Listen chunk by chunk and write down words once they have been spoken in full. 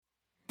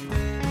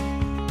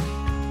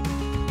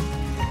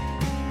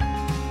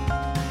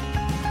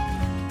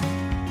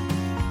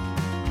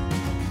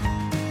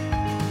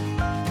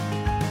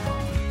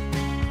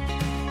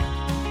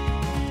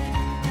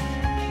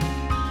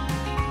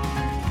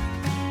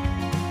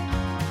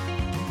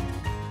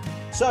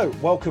So,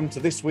 welcome to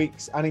this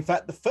week's, and in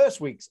fact, the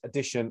first week's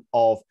edition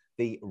of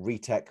the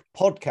Retech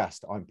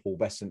podcast. I'm Paul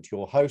Besant,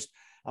 your host,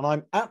 and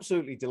I'm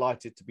absolutely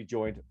delighted to be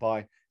joined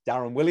by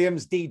Darren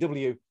Williams,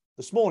 DW,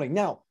 this morning.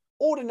 Now,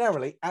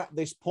 ordinarily, at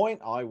this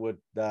point, I would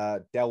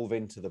delve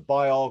into the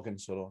biog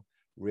and sort of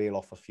reel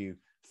off a few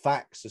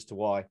facts as to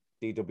why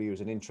DW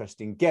is an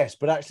interesting guest,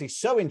 but actually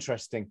so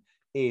interesting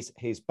is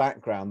his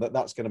background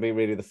that's going to be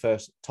really the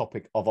first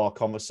topic of our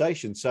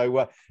conversation.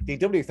 So,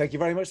 DW, thank you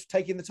very much for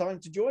taking the time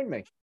to join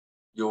me.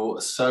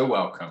 You're so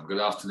welcome. Good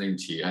afternoon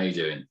to you. How are you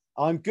doing?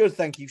 I'm good,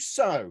 thank you.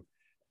 So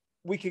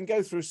we can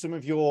go through some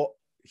of your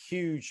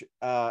huge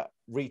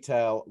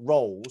retail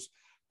roles,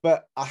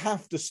 but I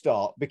have to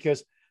start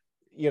because,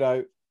 you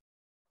know,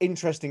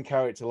 interesting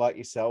character like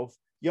yourself,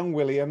 young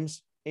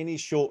Williams in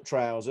his short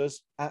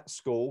trousers at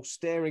school,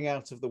 staring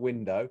out of the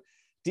window.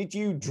 Did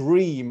you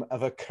dream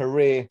of a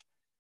career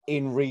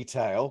in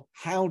retail?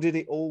 How did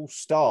it all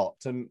start?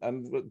 And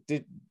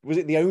was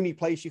it the only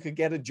place you could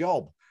get a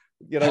job?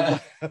 You know,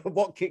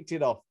 what kicked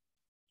it off?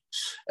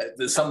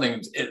 There's some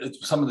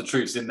of the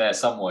truth's in there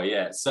somewhere,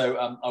 yeah.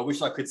 So I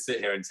wish I could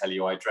sit here and tell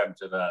you I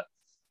dreamt of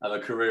a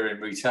career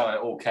in retail and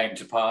it all came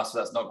to pass. So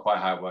that's not quite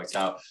how it worked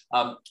out.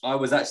 I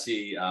was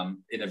actually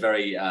in a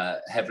very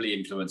heavily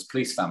influenced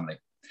police family.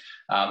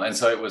 And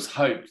so it was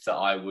hoped that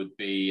I would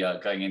be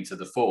going into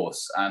the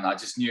force, and I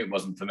just knew it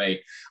wasn't for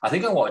me. I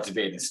think I wanted to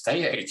be an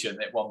estate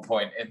agent at one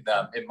point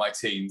in my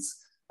teens.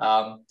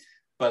 But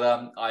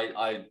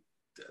I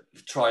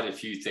tried a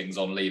few things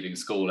on leaving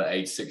school at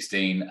age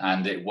 16,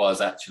 and it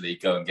was actually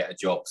go and get a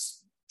job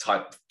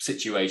type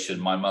situation.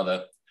 My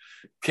mother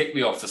kicked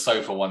me off the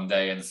sofa one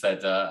day and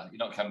said, you're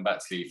not coming back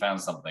till you found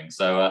something.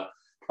 So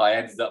I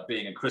ended up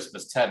being a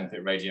Christmas temp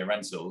at Radio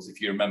Rentals, if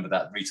you remember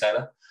that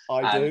retailer.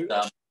 I do.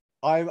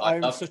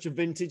 I'm such a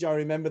vintage. I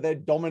remember their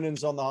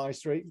dominance on the high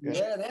street.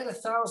 Yeah, they had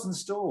 1,000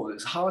 stores.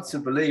 It's hard to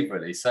believe,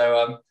 really.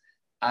 So,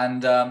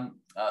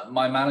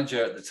 my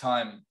manager at the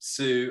time,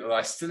 Sue, who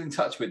I'm still in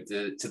touch with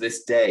to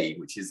this day,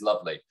 which is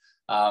lovely,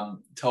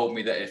 told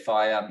me that if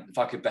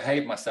I could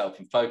behave myself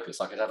and focus,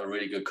 I could have a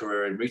really good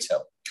career in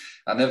retail.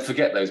 I'll never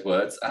forget those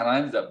words. And I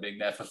ended up being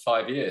there for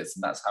 5 years,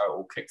 and that's how it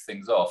all kicked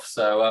things off.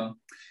 So, an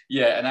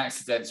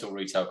accidental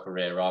retail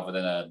career rather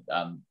than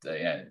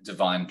a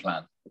divine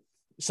plan.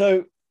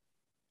 So,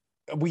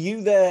 were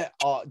you there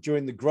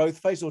during the growth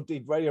phase, or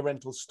did Radio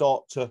Rentals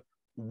start to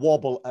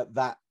wobble at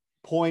that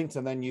point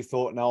and then you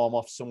thought, no, I'm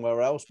off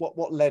somewhere else?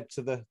 What led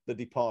to the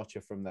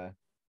departure from there?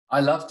 I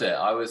loved it.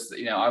 I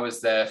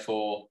was there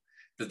for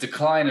the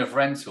decline of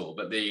rental,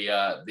 but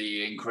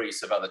the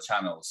increase of other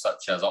channels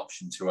such as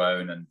option to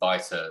own and buy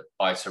to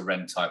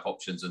rent type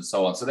options and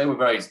so on. So they were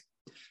very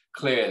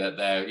clear that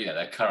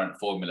their current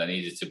formula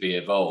needed to be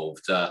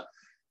evolved.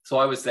 So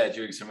I was there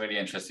during some really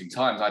interesting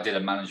times. I did a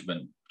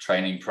management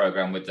training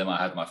program with them. I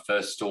had my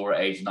first store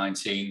at age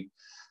 19.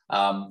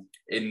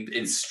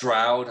 In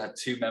Stroud, had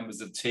 2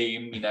 members of the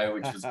team,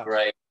 which was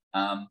great.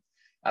 And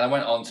I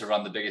went on to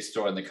run the biggest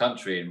store in the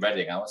country in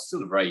Reading. I was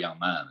still a very young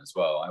man as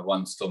well. I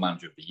won Store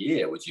Manager of the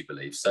Year, would you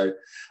believe? So,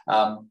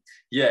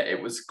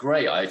 it was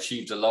great. I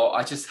achieved a lot.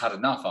 I just had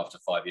enough after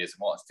 5 years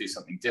and wanted to do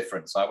something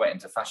different. So I went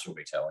into fashion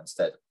retail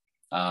instead.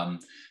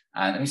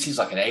 And it seems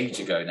like an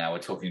age ago now we're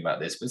talking about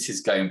this, but this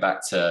is going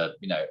back to,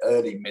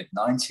 early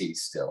mid-90s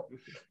still.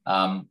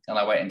 And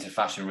I went into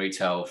fashion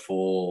retail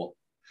for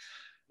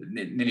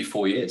nearly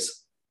 4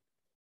 years.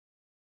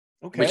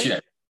 Okay. Which,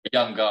 a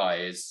young guy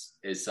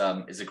is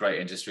a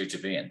great industry to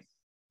be in.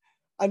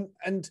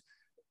 And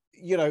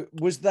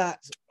was that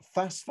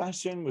fast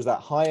fashion? Was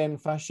that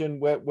high-end fashion?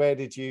 Where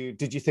did you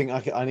think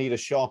I need a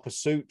sharper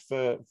suit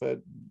for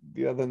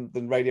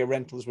than Radio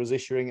Rentals was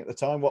issuing at the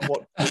time?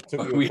 What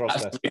took you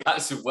across there?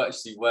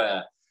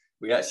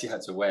 We actually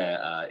had to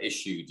wear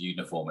issued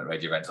uniform at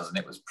Radio Rentals, and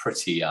it was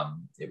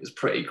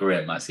pretty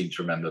grim, I seem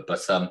to remember.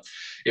 But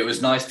it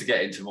was nice to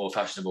get into more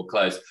fashionable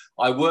clothes.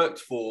 I worked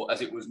for,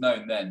 as it was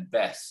known then,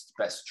 Best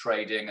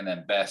Trading, and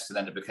then Best, and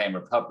then it became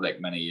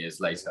Republic many years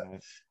later. Okay.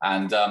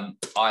 And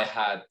I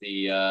had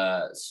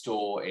the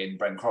store in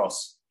Brent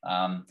Cross.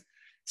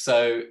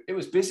 So it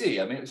was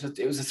busy. I mean,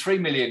 it was a 3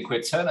 million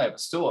quid turnover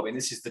store. I mean,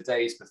 this is the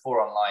days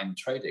before online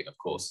trading, of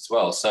course, as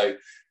well. So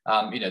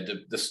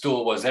the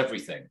store was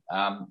everything.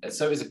 And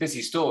so it was a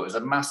busy store. It was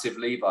a massive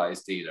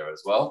Levi's dealer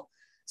as well.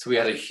 So we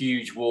had a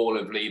huge wall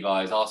of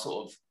Levi's. Our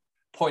sort of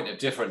point of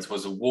difference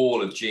was a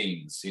wall of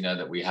jeans,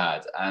 that we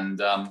had.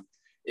 And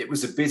it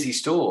was a busy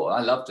store.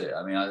 I loved it.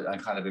 I mean, I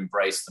kind of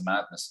embraced the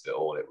madness of it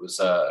all. It was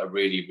a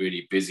really,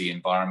 really busy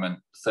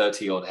environment,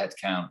 30 odd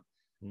headcount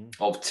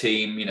of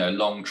team,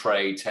 long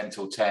trade, 10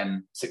 till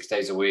 10, 6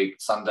 days a week,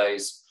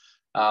 Sundays.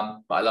 But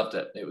I loved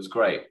it. It was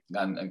great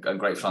and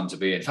great fun to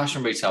be in.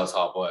 Fashion retail is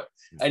hard work.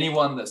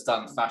 Anyone that's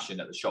done fashion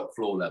at the shop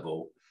floor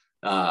level,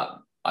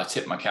 I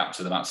tip my cap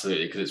to them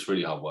absolutely, because it's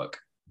really hard work.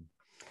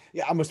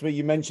 Yeah, I must admit,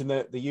 you mentioned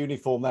the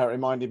uniform there. It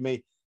reminded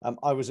me,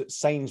 I was at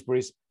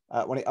Sainsbury's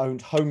when it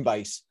owned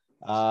Homebase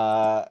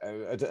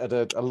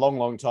at a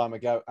long time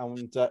ago,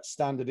 and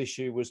standard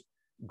issue was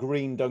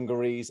green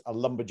dungarees, a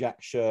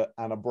lumberjack shirt,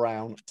 and a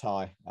brown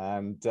tie.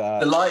 And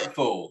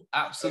delightful,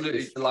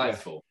 absolutely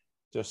delightful.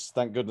 Yeah, just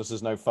thank goodness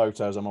there's no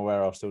photos I'm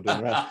aware of still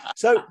doing around.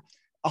 So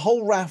a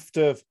whole raft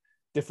of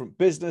different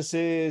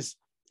businesses,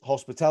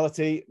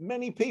 hospitality,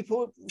 many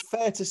people,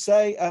 fair to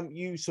say,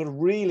 you sort of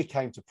really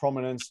came to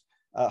prominence.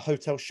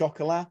 Hotel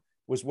Chocolat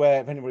was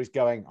where, if anybody's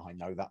going, I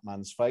know that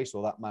man's face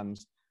or that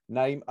man's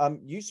name,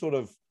 you sort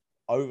of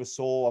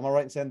oversaw, am I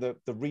right in saying,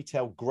 the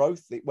retail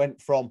growth? It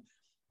went from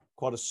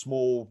quite a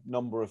small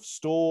number of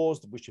stores,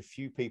 which a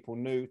few people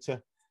knew,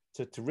 to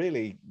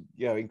really,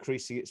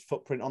 increasing its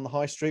footprint on the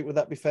high street. Would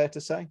that be fair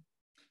to say?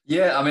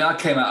 Yeah, I mean, I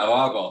came out of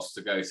Argos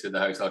to go to the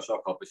Hotel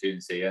Shock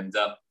opportunity, and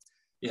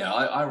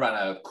I ran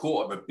a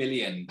 £250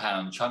 million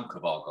chunk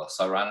of Argos.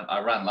 I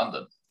ran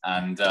London,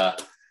 and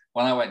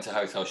when I went to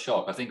Hotel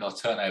Shock, I think our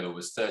turnover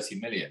was 30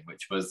 million,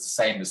 which was the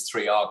same as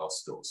 3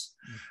 Argos stores.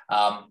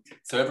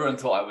 So everyone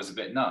thought I was a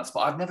bit nuts, but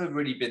I've never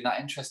really been that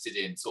interested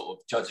in sort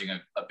of judging a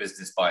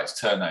business by its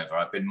turnover.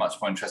 I've been much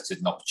more interested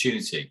in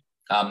opportunity.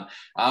 I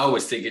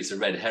always think it's a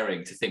red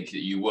herring to think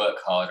that you work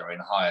harder in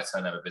higher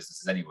turnover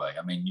businesses anyway.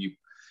 I mean,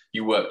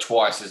 you work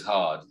twice as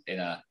hard in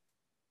a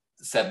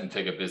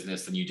 7-figure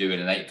business than you do in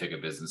an 8-figure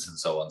business and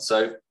so on.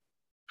 So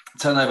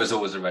turnover is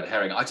always a red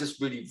herring. I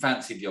just really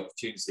fancied the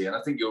opportunity. And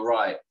I think you're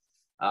right.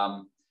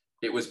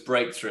 It was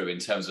breakthrough in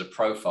terms of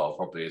profile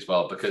probably as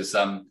well, because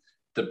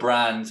the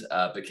brand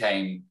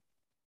became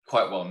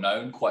quite well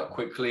known quite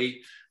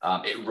quickly.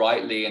 It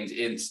rightly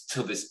and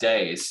till this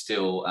day is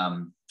still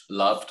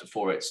loved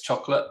for its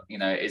chocolate.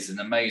 It is an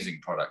amazing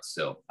product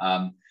still.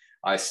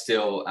 I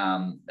still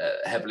am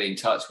heavily in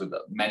touch with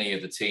many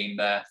of the team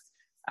there.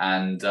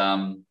 And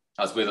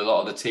I was with a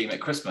lot of the team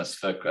at Christmas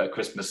for a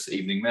Christmas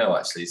evening meal,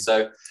 actually.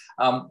 So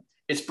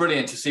it's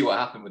brilliant to see what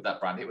happened with that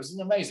brand. It was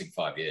an amazing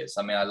 5 years.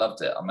 I mean, I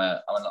loved it. I'm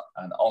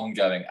an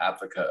ongoing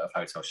advocate of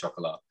Hotel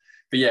Chocolat.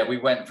 But yeah, we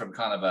went from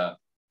kind of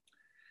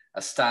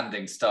a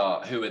standing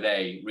start, who are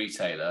they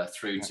retailer,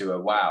 through to a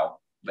wow,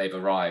 they've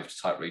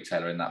arrived type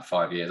retailer in that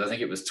 5 years. I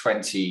think it was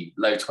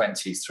low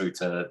 20s through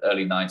to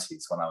early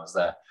 90s when I was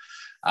there.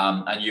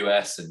 And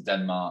US and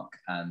Denmark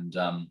and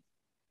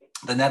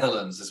the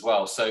Netherlands as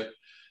well. So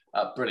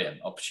brilliant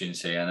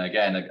opportunity. And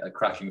again, a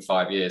cracking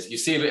 5 years. You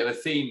see a bit of a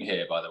theme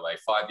here, by the way.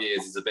 5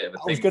 years is a bit of a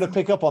theme. I was going to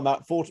pick up on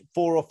that. 4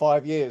 or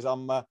 5 years.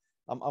 I'm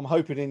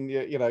hoping in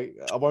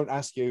I won't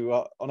ask you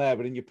on air,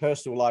 but in your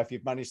personal life,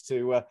 you've managed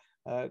to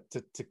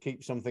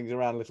keep some things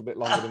around a little bit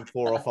longer than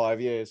 4 or 5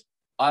 years.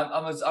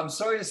 I'm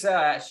sorry to say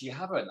I actually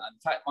haven't. In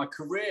fact, my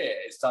career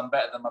has done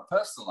better than my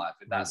personal life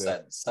in that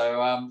sense.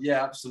 So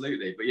yeah,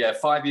 absolutely. But yeah,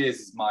 5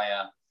 years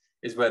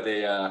is where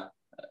the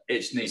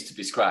itch needs to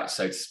be scratched,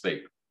 so to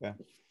speak. Yeah.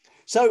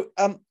 So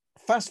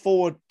fast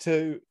forward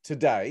to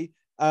today,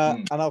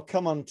 and I'll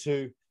come on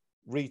to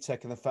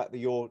Retech and the fact that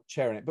you're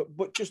chairing it.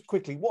 But just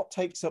quickly, what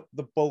takes up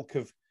the bulk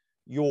of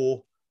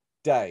your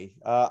day?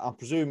 I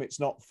presume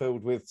it's not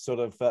filled with sort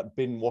of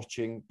binge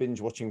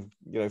watching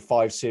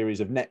 5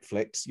 series of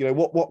Netflix.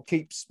 What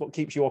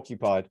keeps you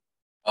occupied?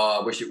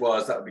 I wish it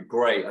was. That would be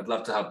great. I'd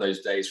love to have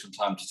those days from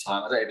time to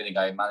time. I don't even think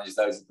I manage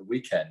those at the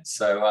weekend.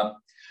 So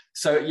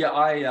yeah,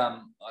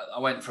 I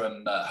went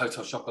from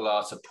Hotel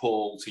Chocolat to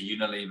Paul to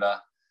Unilever,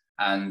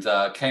 and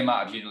came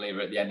out of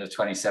Unilever at the end of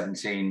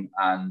 2017,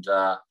 and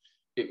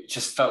it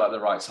just felt like the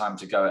right time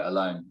to go it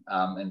alone.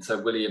 And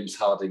so Williams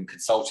Harding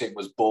Consulting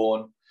was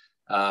born.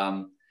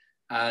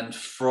 And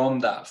from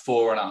that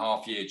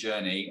 4.5-year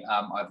journey,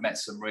 I've met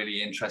some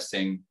really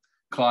interesting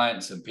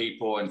clients and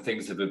people, and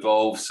things have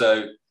evolved.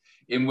 So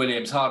in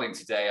Williams Harding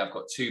today, I've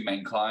got 2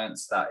 main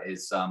clients. That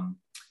is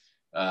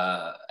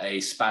a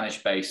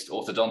Spanish-based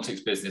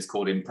orthodontics business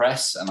called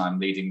Impress, and I'm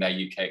leading their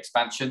UK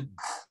expansion.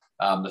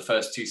 The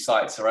first 2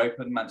 sites are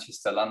open,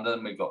 Manchester,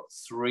 London. We've got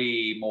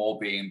 3 more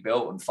being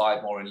built and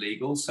 5 more in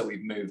legal. So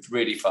we've moved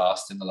really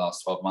fast in the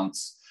last 12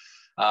 months.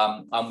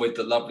 I'm with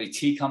the lovely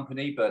tea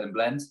company, Bird and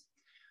Blend,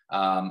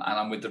 and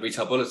I'm with the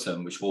Retail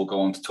Bulletin, which we'll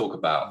go on to talk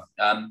about.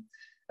 And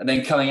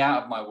then coming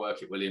out of my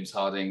work at Williams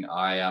Harding,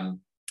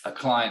 a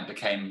client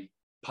became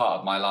part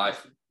of my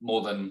life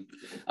more than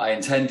I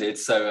intended.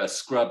 So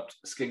scrubbed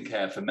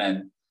skincare for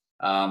men.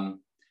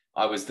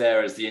 I was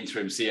there as the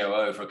interim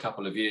COO for a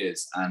couple of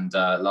years, and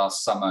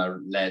last summer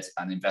led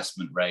an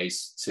investment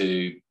raise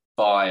to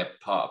buy a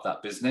part of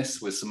that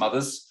business with some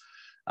others.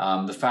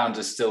 The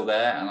founder's still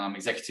there, and I'm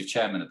executive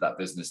chairman of that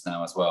business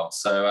now as well.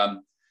 So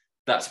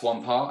that's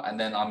one part. And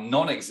then I'm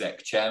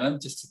non-exec chairman,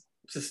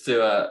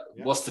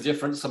 what's the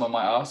difference? Someone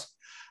might ask.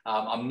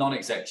 I'm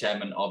non-exec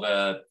chairman of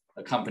a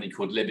company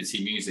called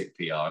Liberty Music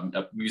PR,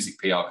 a music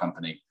PR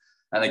company.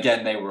 And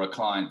again, they were a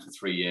client for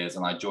 3 years,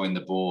 and I joined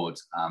the board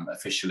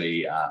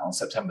officially on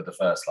September the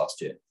 1st last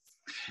year.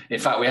 In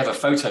fact, we have a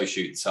photo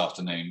shoot this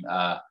afternoon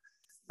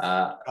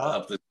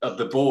of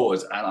the board,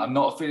 and I'm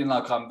not feeling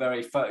like I'm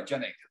very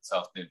photogenic this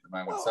afternoon at the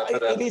moment. Well, so,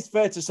 it is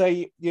fair to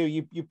say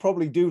you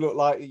probably do look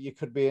like you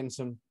could be in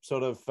some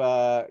sort of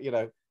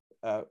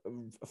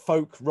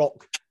folk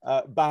rock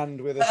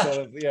band with a sort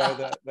of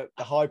the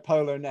high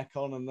polo neck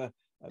on and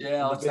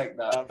Yeah, I'll take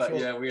that. But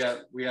yeah,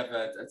 we have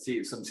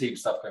some team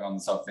stuff going on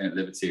this afternoon at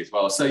Liberty as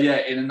well. So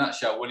yeah, in a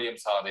nutshell,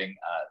 Williams Harding,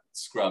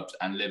 Scrubbed,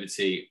 and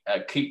Liberty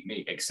keep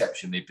me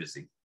exceptionally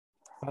busy.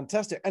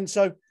 Fantastic. And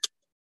so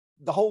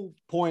the whole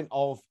point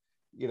of,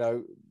 you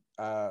know,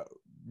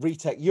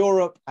 Retech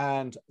Europe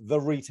and the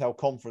Retail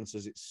Conference,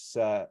 as it's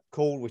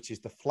called, which is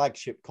the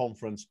flagship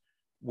conference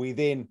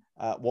within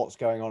what's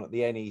going on at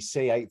the NEC,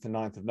 8th and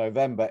 9th of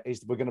November,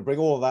 is we're going to bring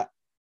all of that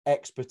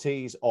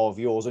expertise of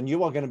yours, and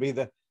you are going to be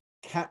the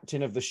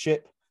captain of the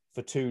ship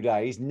for 2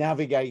 days,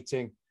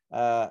 navigating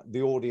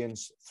the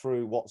audience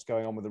through what's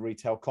going on with the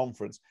Retail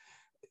Conference.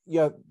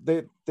 You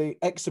know, the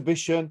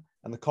exhibition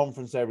and the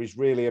conference there is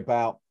really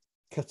about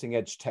cutting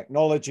edge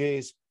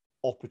technologies,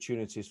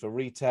 opportunities for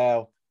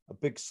retail, a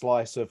big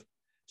slice of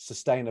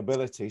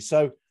sustainability.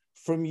 So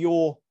from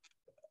your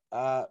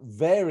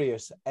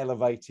various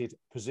elevated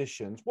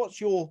positions, what's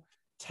your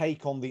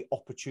take on the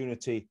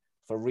opportunity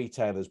for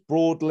retailers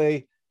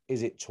broadly?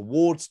 Is it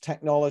towards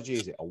technology?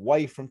 Is it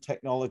away from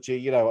technology?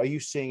 You know, are you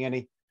seeing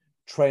any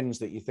trends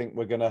that you think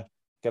we're gonna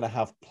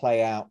have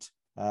play out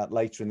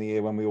later in the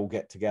year when we all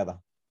get together?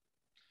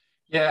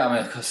 Yeah,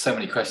 I mean, so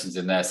many questions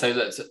in there. So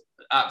that's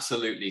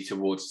absolutely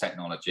towards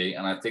technology,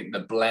 and I think the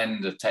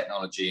blend of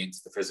technology into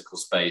the physical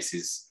space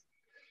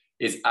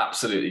is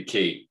absolutely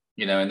key.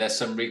 You know, and there's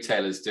some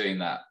retailers doing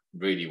that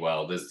really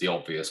well. There's the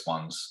obvious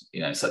ones,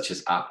 you know, such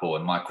as Apple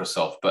and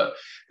Microsoft, but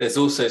there's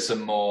also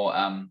some more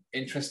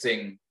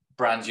interesting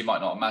brands you might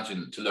not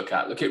imagine to look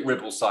at. Look at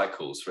Ribble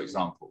Cycles, for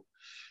example,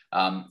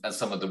 and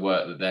some of the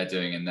work that they're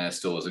doing in their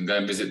stores, and go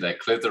and visit their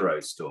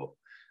Clitheroe store,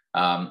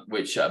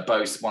 which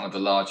boasts one of the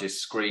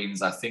largest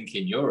screens, I think,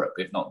 in Europe,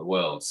 if not the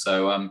world.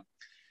 So,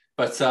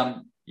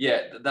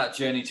 yeah, that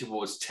journey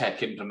towards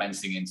tech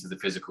implementing into the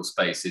physical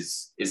space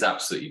is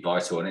absolutely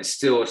vital. And it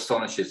still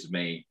astonishes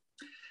me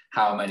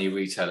how many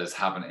retailers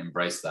haven't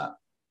embraced that.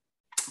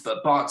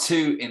 But part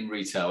two in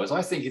retail is,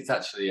 I think it's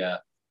actually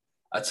a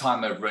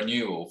time of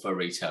renewal for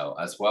retail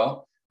as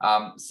well.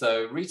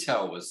 So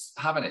retail was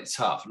having it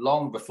tough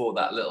long before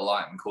that little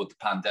item called the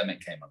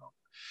pandemic came along.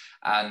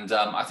 And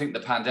I think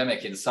the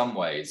pandemic in some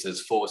ways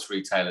has forced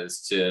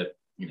retailers to,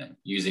 you know,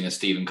 using a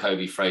Stephen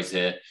Covey phrase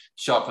here,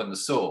 sharpen the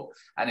saw.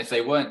 And if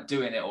they weren't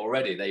doing it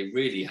already, they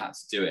really had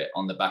to do it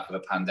on the back of a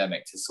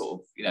pandemic to sort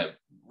of, you know,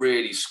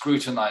 really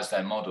scrutinize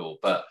their model,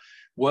 but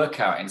work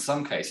out in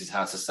some cases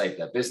how to save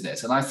their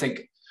business. And I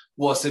think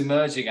what's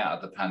emerging out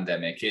of the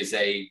pandemic is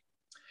a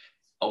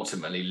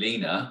ultimately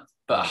leaner,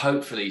 but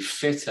hopefully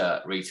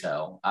fitter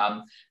retail.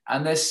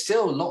 And there's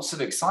still lots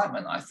of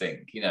excitement, I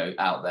think, you know,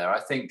 out there. I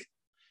think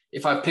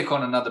if I pick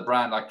on another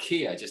brand,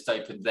 IKEA just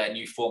opened their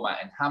new format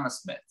in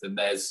Hammersmith, and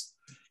there's,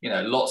 you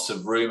know, lots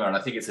of rumor, and I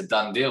think it's a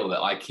done deal that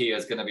IKEA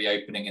is going to be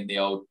opening in the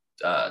old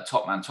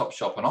Topman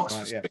Topshop on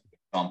Oxford Street,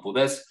 for example.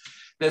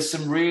 There's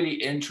some really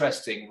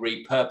interesting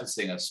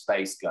repurposing of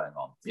space going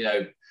on. You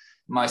know,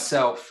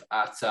 myself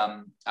at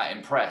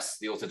Impress,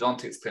 the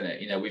orthodontics clinic,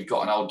 you know, we've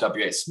got an old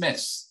W.H.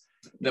 Smith's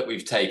that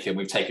we've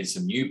taken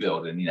some new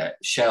building, you know,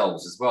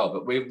 shelves as well,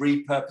 but we're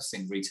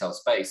repurposing retail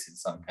space in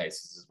some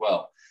cases as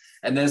well.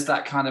 And there's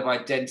that kind of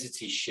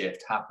identity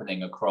shift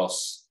happening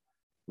across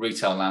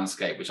retail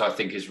landscape, which I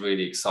think is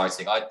really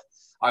exciting.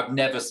 I've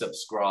never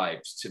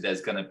subscribed to there's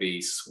going to be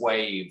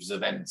swathes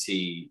of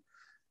empty,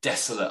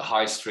 desolate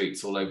high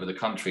streets all over the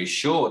country.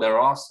 Sure, there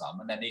are some,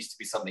 and there needs to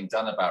be something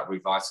done about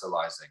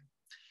revitalizing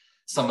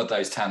some of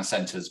those town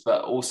centres,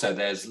 but also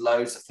there's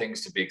loads of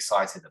things to be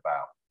excited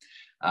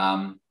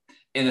about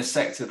in a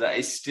sector that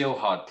is still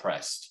hard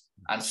pressed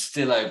and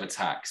still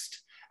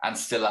overtaxed and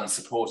still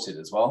unsupported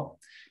as well,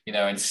 you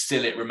know, and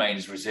still it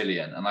remains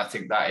resilient. And I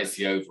think that is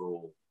the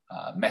overall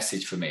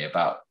message for me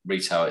about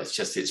retail. It's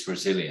just its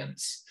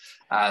resilience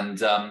and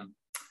the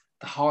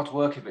hard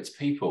work of its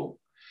people.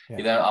 Yeah.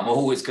 You know, I'm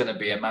always going to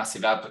be a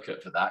massive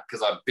advocate for that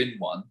because I've been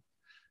one.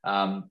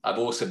 I've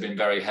also been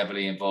very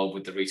heavily involved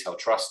with the Retail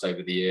Trust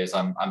over the years.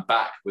 I'm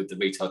back with the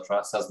Retail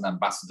Trust as an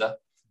ambassador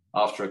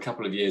after a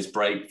couple of years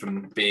break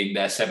from being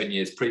there 7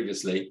 years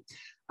previously.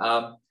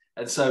 And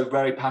so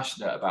very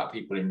passionate about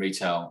people in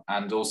retail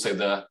and also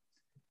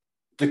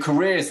the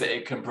careers that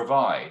it can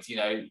provide. You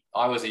know,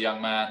 I was a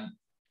young man,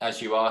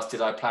 as you asked,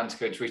 did I plan to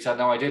go into retail?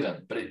 No, I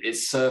didn't, but it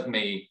served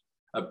me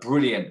a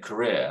brilliant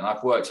career and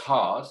I've worked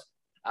hard,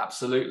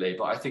 absolutely.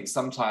 But I think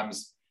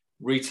sometimes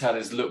retail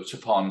is looked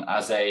upon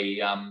as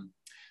a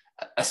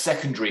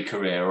secondary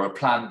career or a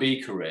plan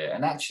B career.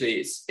 And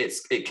actually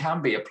it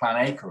can be a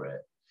plan A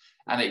career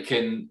and it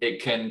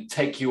can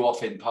take you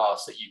off in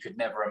paths that you could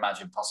never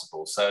imagine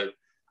possible. So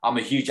I'm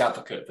a huge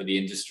advocate for the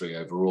industry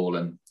overall,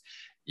 and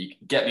you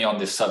get me on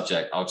this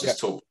subject, I'll just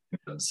talk to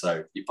them.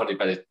 So you probably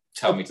better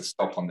tell me to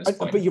stop on this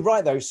point. But you're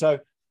right though. So,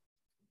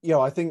 you know,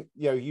 I think,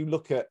 you know, you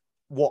look at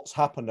what's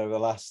happened over the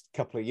last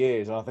couple of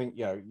years, and I think,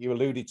 you know, you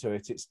alluded to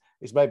it, it's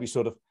maybe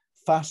sort of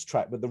fast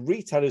track, but the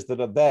retailers that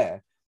are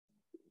there,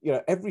 you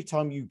know, every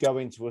time you go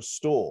into a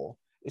store,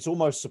 it's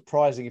almost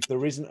surprising if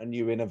there isn't a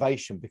new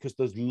innovation because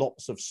there's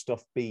lots of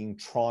stuff being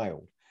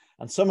trialed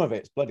and some of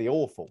it's bloody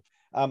awful.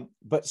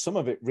 But some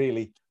of it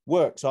really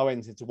works. I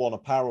went into one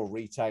apparel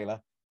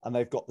retailer and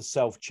they've got the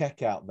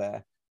self-checkout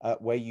there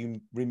where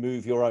you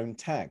remove your own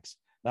tags.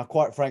 Now,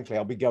 quite frankly,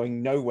 I'll be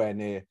going nowhere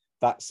near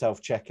that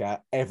self-checkout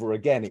ever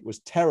again. It was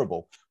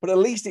terrible, but at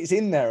least it's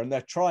in there and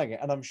they're trying it.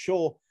 And I'm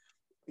sure,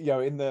 you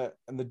know, in the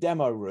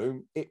demo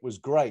room, it was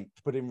great,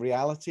 but in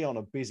reality, on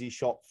a busy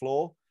shop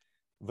floor,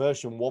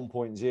 version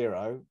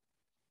 1.0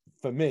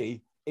 for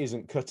me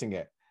isn't cutting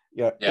it.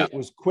 Yeah, it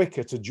was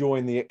quicker to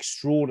join the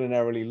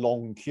extraordinarily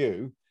long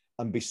queue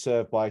and be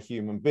served by a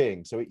human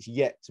being. So it's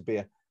yet to be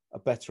a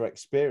better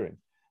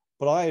experience.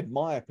 But I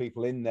admire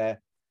people in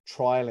there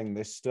trialing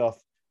this stuff.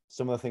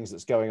 Some of the things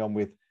that's going on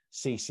with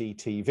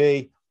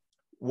CCTV,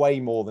 way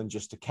more than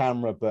just a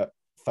camera, but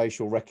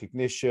facial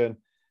recognition,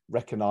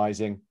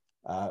 recognizing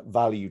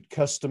valued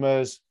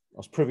customers. I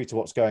was privy to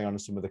what's going on in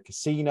some of the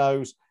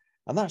casinos,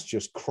 and that's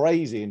just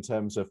crazy in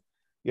terms of,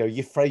 you know,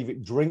 your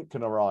favorite drink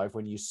can arrive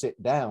when you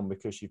sit down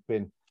because you've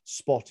been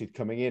spotted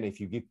coming in if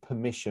you give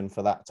permission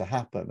for that to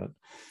happen. And,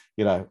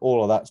 you know,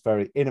 all of that's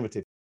very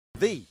innovative.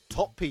 The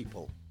top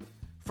people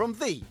from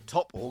the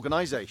top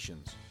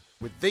organizations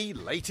with the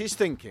latest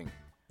thinking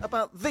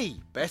about the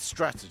best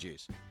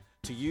strategies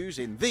to use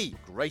in the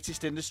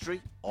greatest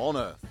industry on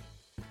earth,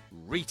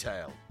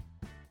 retail.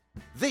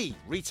 The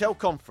Retail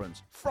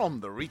Conference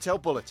from the Retail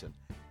Bulletin,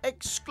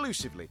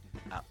 exclusively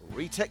at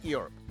Retech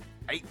Europe,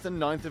 8th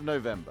and 9th of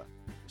November.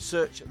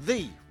 Search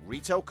The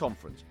Retail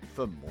Conference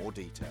for more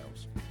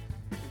details.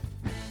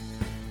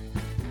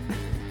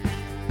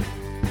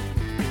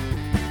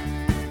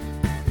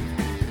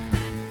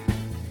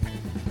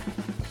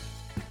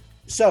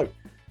 So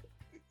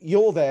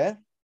you're there,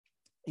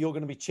 you're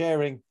going to be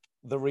chairing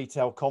the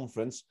Retail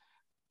Conference.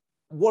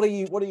 What are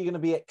you going to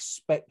be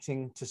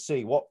expecting to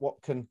see? What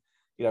can,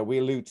 you know, we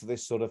allude to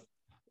this sort of,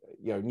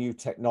 you know, new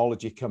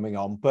technology coming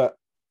on, but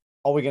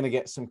are we going to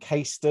get some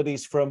case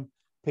studies from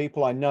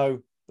people? I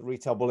know the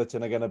Retail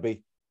Bulletin are going to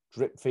be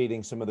drip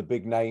feeding some of the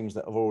big names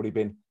that have already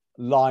been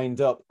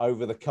lined up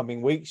over the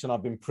coming weeks, and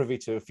I've been privy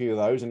to a few of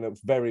those, and it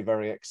looks very,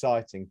 very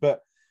exciting. But,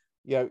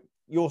 you know,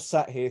 you're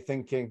sat here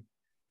thinking,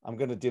 I'm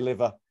going to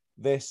deliver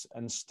this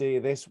and steer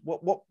this.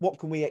 What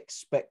can we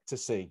expect to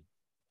see?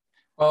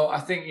 Well, I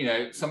think, you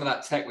know, some of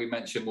that tech we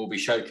mentioned will be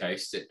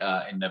showcased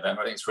in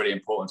November. I think it's really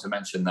important to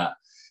mention that.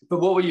 But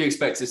what will you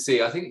expect to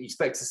see? I think you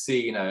expect to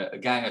see, you know, a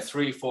gang of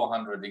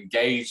 300-400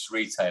 engaged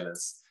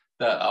retailers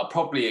that are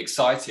probably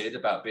excited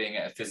about being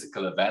at a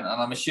physical event.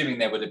 And I'm assuming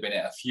there would have been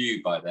at a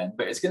few by then,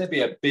 but it's going to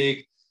be a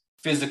big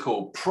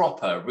physical,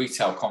 proper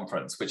retail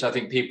conference, which I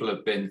think people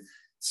have been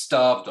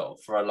starved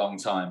of for a long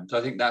time. So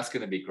I think that's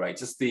going to be great.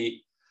 Just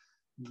the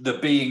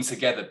being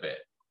together bit,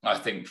 I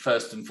think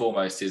first and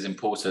foremost is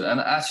important. And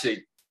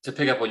actually, to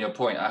pick up on your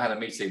point, I had a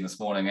meeting this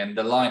morning and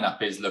the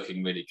lineup is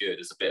looking really good.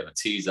 There's a bit of a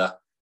teaser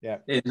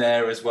in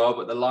there as well,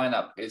 but the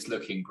lineup is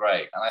looking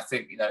great. And I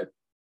think, you know,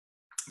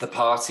 the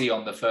party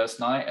on the first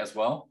night as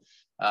well.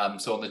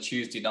 So on the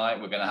Tuesday night,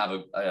 we're going to have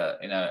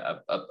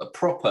a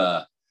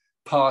proper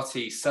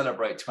party,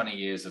 celebrate 20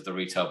 years of the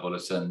Retail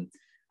Bulletin,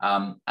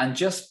 and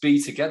just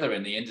be together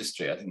in the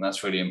industry. I think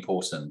that's really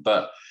important.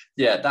 But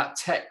yeah, that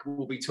tech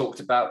will be talked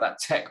about. That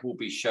tech will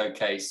be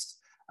showcased.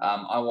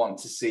 I want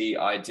to see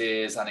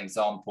ideas and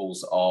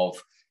examples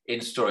of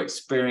in-store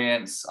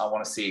experience. I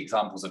want to see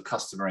examples of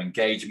customer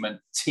engagement,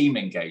 team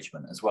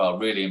engagement as well,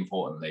 really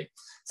importantly.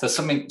 So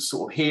something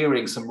sort of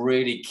hearing some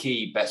really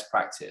key best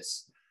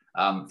practice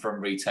from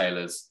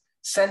retailers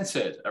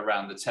centered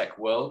around the tech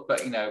world,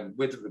 but, you know,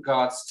 with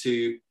regards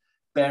to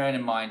bearing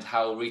in mind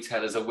how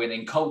retailers are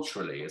winning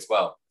culturally as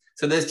well.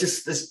 So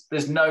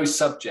there's no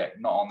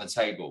subject not on the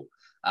table,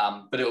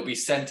 but it will be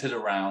centered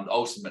around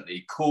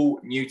ultimately cool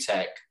new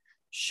tech,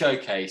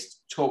 showcased,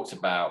 talked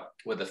about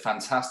with a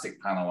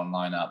fantastic panel on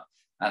lineup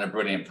and a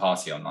brilliant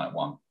party on night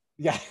one.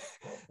 Yeah,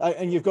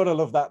 and you've got to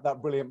love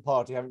that brilliant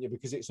party, haven't you?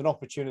 Because it's an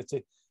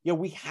opportunity. You know,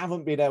 we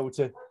haven't been able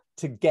to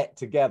get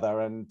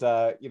together, and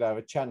you know,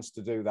 a chance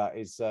to do that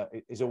is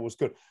always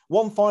good.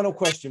 One final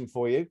question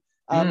for you: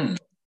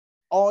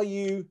 are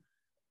you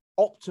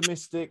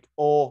optimistic,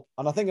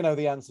 and I think I know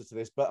the answer to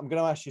this, but I'm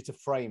going to ask you to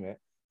frame it: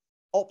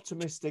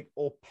 optimistic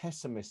or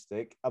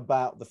pessimistic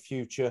about the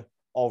future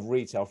of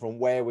retail from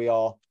where we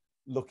are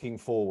looking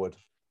forward?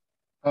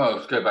 Oh,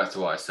 let's go back to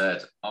what I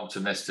said.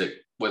 Optimistic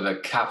with a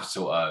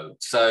capital O.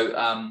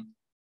 So,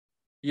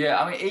 yeah,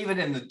 I mean,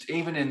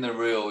 even in the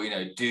real, you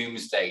know,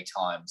 doomsday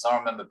times, I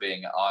remember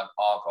being at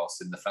Argos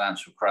in the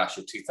financial crash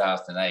of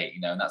 2008.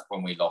 You know, and that's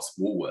when we lost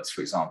Woolworths,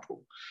 for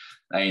example.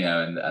 You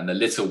know, and the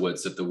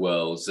Littlewoods of the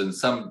world. And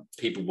some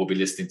people will be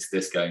listening to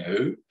this going,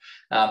 who?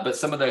 But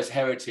some of those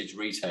heritage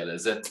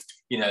retailers, and,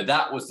 you know,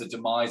 that was the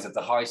demise of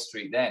the high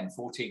street then,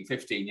 14,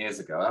 15 years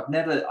ago. I've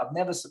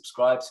never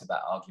subscribed to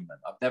that argument.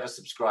 I've never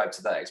subscribed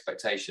to that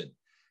expectation.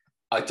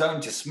 I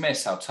don't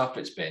dismiss how tough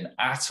it's been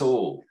at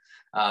all.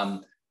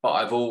 But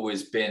I've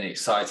always been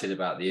excited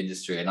about the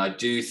industry. And I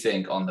do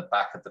think on the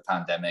back of the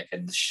pandemic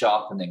and the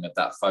sharpening of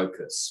that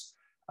focus,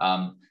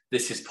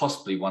 this is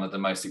possibly one of the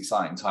most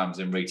exciting times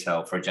in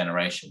retail for a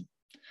generation.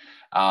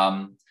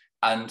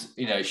 And,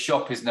 you know,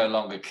 shop is no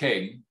longer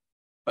king,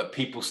 but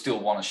people still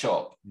want to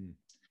shop.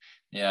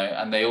 you know,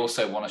 and they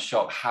also want to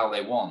shop how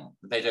they want.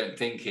 They don't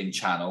think in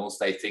channels,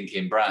 they think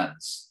in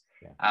brands.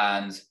 Yeah.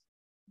 And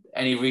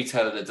any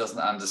retailer that doesn't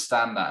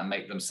understand that and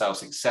make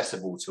themselves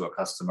accessible to a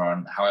customer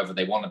and however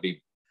they want to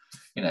be,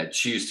 you know,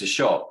 choose to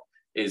shop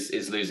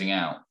is losing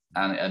out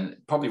and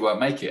probably won't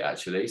make it,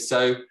 actually.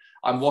 So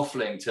I'm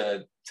waffling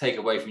to take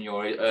away from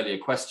your earlier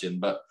question,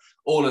 but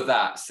all of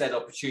that said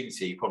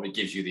opportunity probably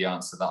gives you the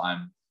answer that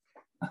I'm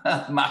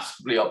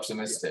massively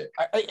optimistic.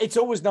 It's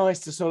always nice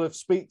to sort of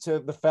speak to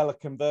the fella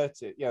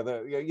converted,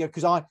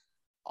 because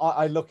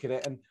I look at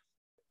it and,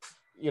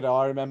 you know,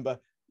 I remember,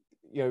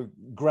 you know,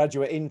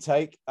 graduate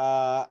intake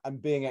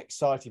and being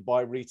excited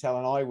by retail.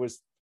 And I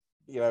was,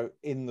 you know,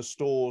 in the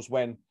stores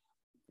when,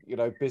 you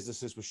know,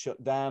 businesses were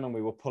shut down and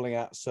we were pulling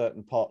out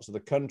certain parts of the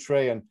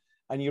country. And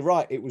you're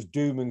right, it was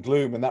doom and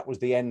gloom. And that was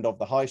the end of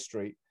the high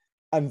street.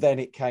 And then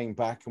it came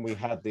back and we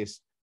had this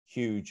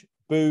huge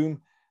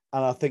boom.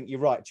 And I think you're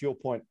right, to your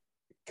point,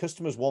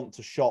 customers want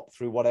to shop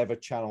through whatever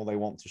channel they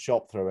want to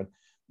shop through. And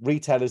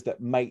retailers that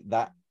make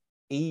that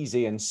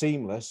easy and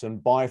seamless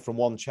and buy from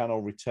one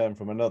channel, return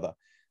from another,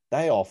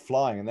 they are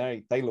flying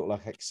and they look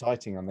like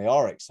exciting, and they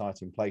are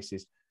exciting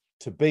places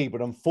to be.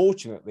 But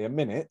unfortunately,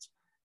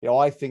 you know,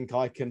 I think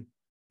I can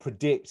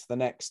predict the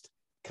next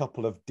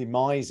couple of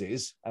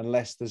demises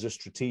unless there's a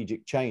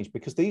strategic change,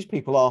 because these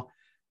people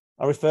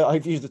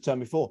I've used the term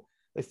before,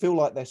 they feel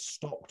like they're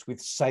stocked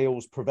with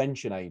sales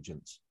prevention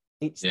agents.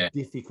 It's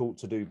difficult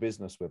to do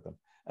business with them.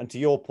 And to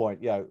your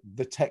point, you know,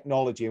 the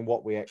technology and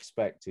what we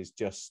expect is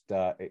just,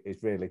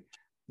 is really,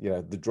 you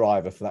know, the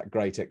driver for that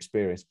great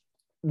experience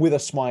with a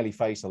smiley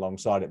face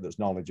alongside it that's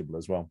knowledgeable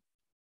as well.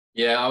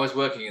 Yeah, I was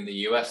working in the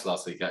US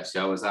last week, actually.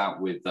 I was out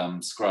with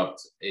Scrubbed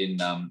in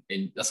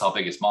that's our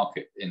biggest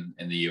market in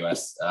the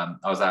US.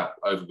 I was out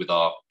over with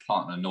our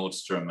partner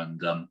Nordstrom,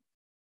 and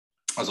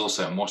I was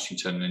also in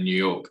Washington and New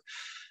York.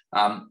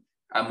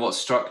 And what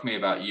struck me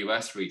about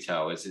US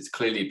retail is it's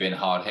clearly been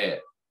hard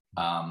hit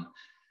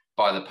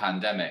by the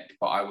pandemic,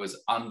 but I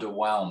was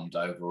underwhelmed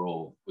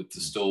overall with the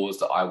stores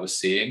that I was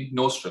seeing.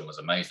 Nordstrom was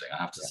amazing, I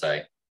have to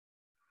say.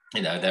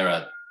 You know, they're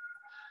a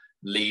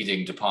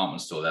leading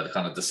department store. They're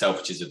kind of the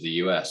Selfridges of the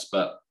US,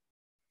 but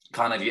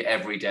kind of your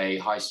everyday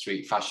high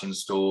street fashion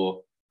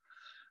store,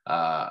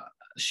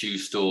 shoe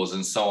stores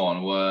and so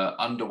on were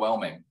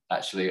underwhelming,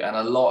 actually. And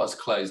a lot has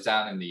closed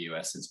down in the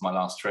US since my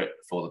last trip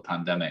before the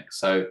pandemic.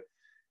 So,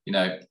 you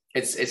know,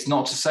 it's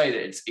not to say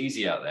that it's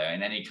easy out there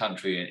in any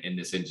country in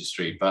this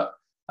industry, but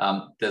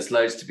there's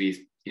loads to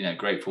be, you know,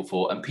 grateful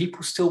for. And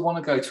people still want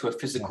to go to a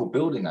physical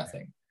building, I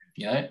think.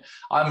 You know,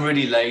 I'm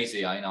really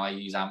lazy. I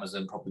use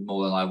Amazon probably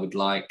more than I would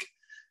like.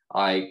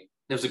 There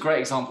was a great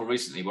example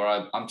recently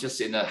where I'm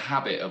just in the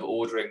habit of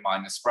ordering my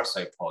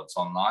Nespresso pods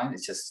online.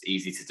 It's just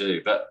easy to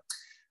do. But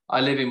I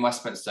live in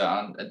Westminster,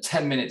 and a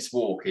 10 minutes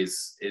walk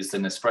is the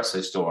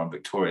Nespresso store on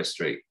Victoria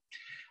Street.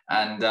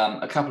 And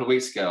a couple of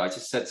weeks ago, I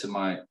just said to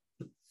my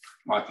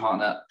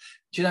partner,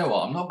 do you know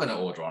what? I'm not going to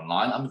order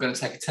online. I'm going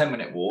to take a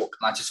 10-minute walk.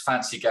 And I just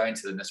fancy going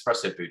to the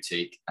Nespresso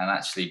boutique and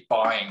actually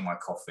buying my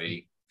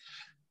coffee.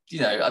 You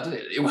know,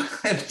 it was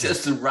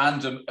just a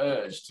random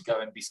urge to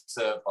go and be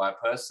served by a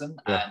person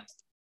and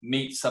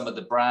meet some of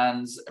the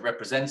brands,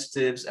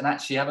 representatives, and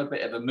actually have a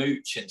bit of a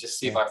mooch and just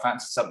see if I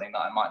fancy something that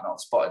I might not have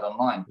spotted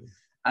online.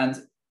 And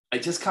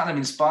it just kind of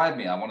inspired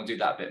me. I want to do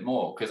that a bit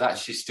more because I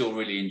actually still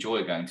really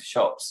enjoy going to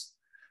shops.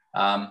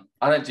 I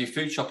don't do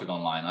food shopping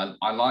online.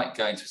 I like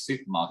going to a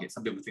supermarket.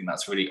 Some people think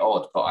that's really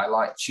odd, but I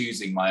like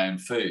choosing my own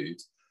food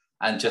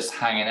and just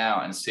hanging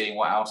out and seeing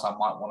what else I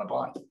might want to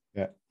buy.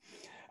 Yeah.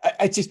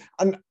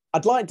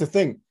 I'd like to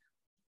think,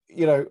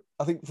 you know,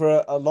 I think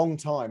for a long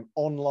time,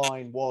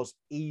 online was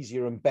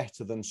easier and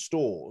better than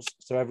stores.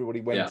 So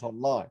everybody went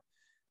online.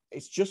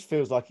 It just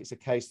feels like it's a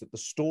case that the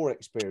store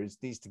experience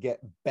needs to get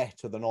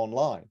better than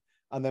online.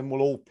 And then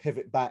we'll all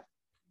pivot back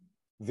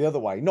the other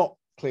way. Not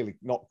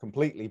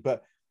completely,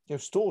 but, you know,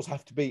 stores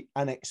have to be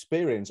an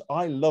experience.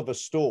 I love a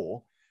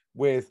store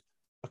with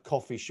a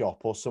coffee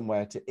shop or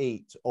somewhere to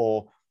eat,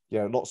 or, you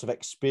know, lots of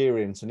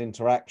experience and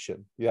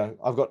interaction. You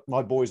know,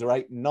 my boys are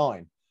 8 and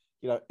 9.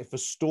 You know, if a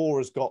store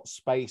has got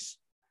space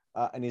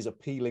and is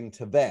appealing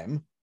to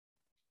them,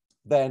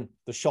 then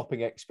the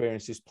shopping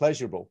experience is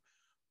pleasurable.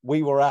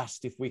 We were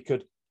asked if we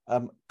could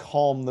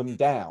calm them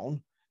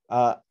down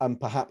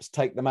and perhaps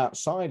take them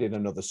outside in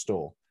another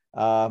store.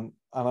 And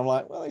I'm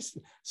like, well,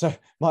 so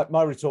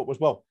my retort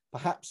was, well,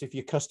 perhaps if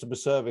your customer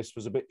service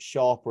was a bit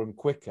sharper and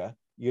quicker,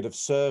 you'd have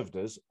served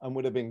us and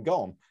would have been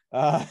gone.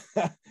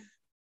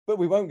 But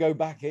we won't go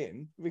back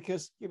in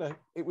because, you know,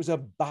 it was a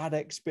bad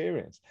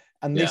experience.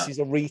 And this is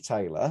a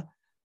retailer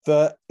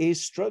that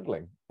is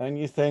struggling. And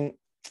you think,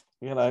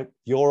 you know,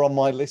 you're on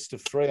my list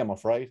of 3, I'm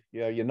afraid.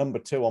 You know, you're number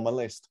 2 on my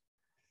list.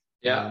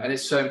 Yeah, and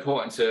it's so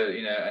important to,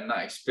 you know, and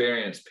that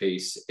experience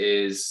piece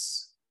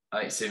is,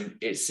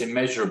 it's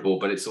immeasurable,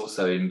 but it's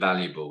also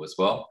invaluable as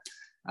well.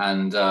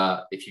 And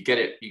if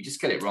you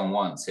just get it wrong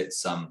once, it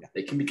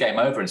can be game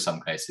over in some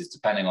cases,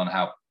 depending on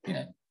how, you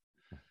know,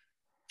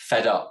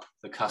 fed up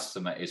the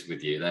customer is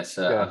with you. That's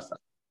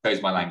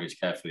chose my language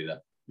carefully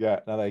there.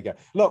 Yeah, no, there you go.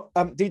 Look,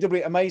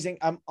 DW, amazing.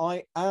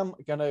 I am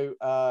going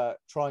to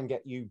try and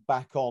get you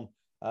back on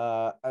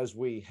as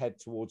we head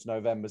towards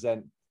November's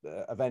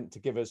event to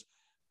give us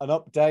an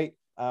update.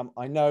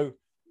 I know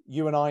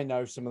you and I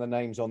know some of the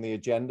names on the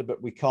agenda,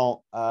 but we can't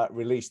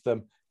release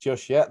them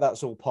just yet.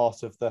 That's all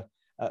part of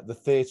the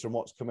theatre and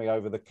what's coming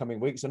over the coming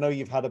weeks. I know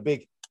you've had a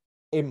big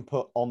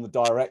input on the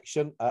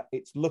direction.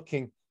 It's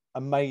looking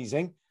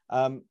amazing.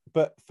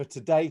 But for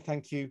today,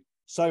 thank you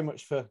so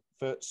much for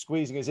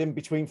squeezing us in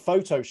between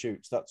photo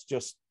shoots. That's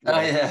just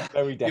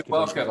very decadent. You're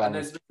welcome. And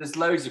there's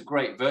loads of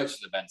great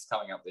virtual events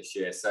coming up this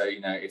year. So,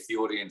 if the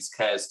audience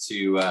cares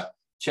to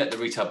check the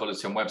Retail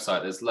Bulletin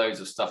website, there's loads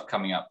of stuff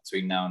coming up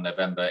between now and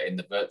November in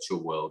the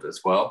virtual world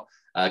as well.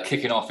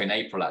 Kicking off in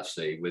April,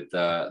 actually, with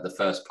the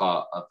first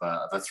part of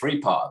a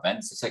 3-part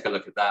event. So take a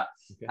look at that.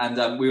 Okay.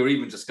 And we were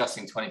even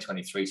discussing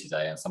 2023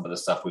 today and some of the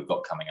stuff we've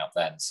got coming up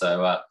then.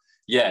 So,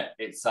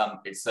 it's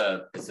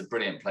a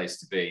brilliant place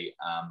to be.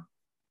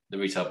 The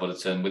Retail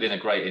Bulletin within a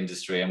great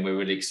industry, and we're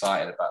really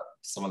excited about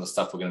some of the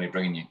stuff we're going to be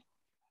bringing you.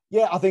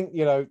 Yeah, I think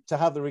to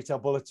have the Retail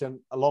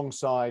Bulletin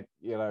alongside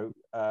the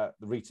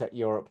Retech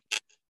Europe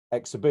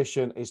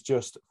exhibition is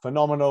just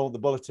phenomenal. The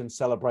Bulletin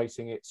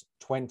celebrating its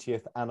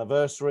 20th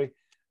anniversary.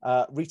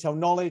 Retail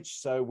Knowledge,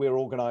 so we're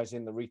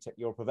organising the Retech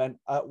Europe event.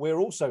 We're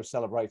also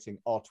celebrating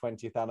our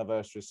 20th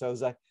anniversary. So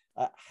there's a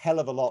hell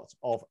of a lot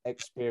of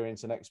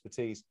experience and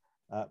expertise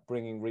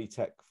bringing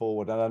Retech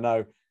forward, and I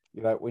know.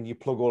 When you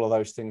plug all of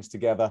those things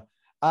together,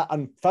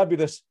 and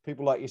fabulous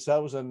people like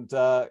yourselves, and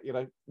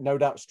no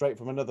doubt straight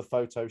from another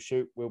photo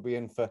shoot, we'll be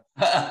in for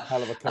a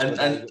hell of a couple of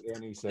days at the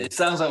NEC. It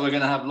sounds like we're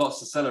going to have lots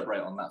to celebrate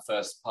on that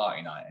first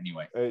party night.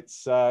 Anyway,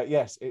 it's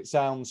yes, it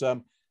sounds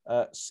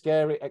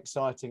scary,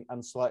 exciting,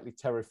 and slightly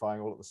terrifying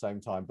all at the same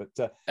time. But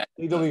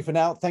DW, for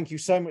now, thank you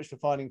so much for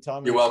finding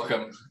time. You're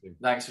welcome.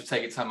 Thanks for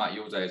taking time out of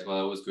your day as well.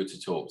 Always good to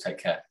talk. Take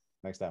care.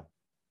 Thanks,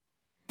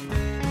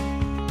 Dan.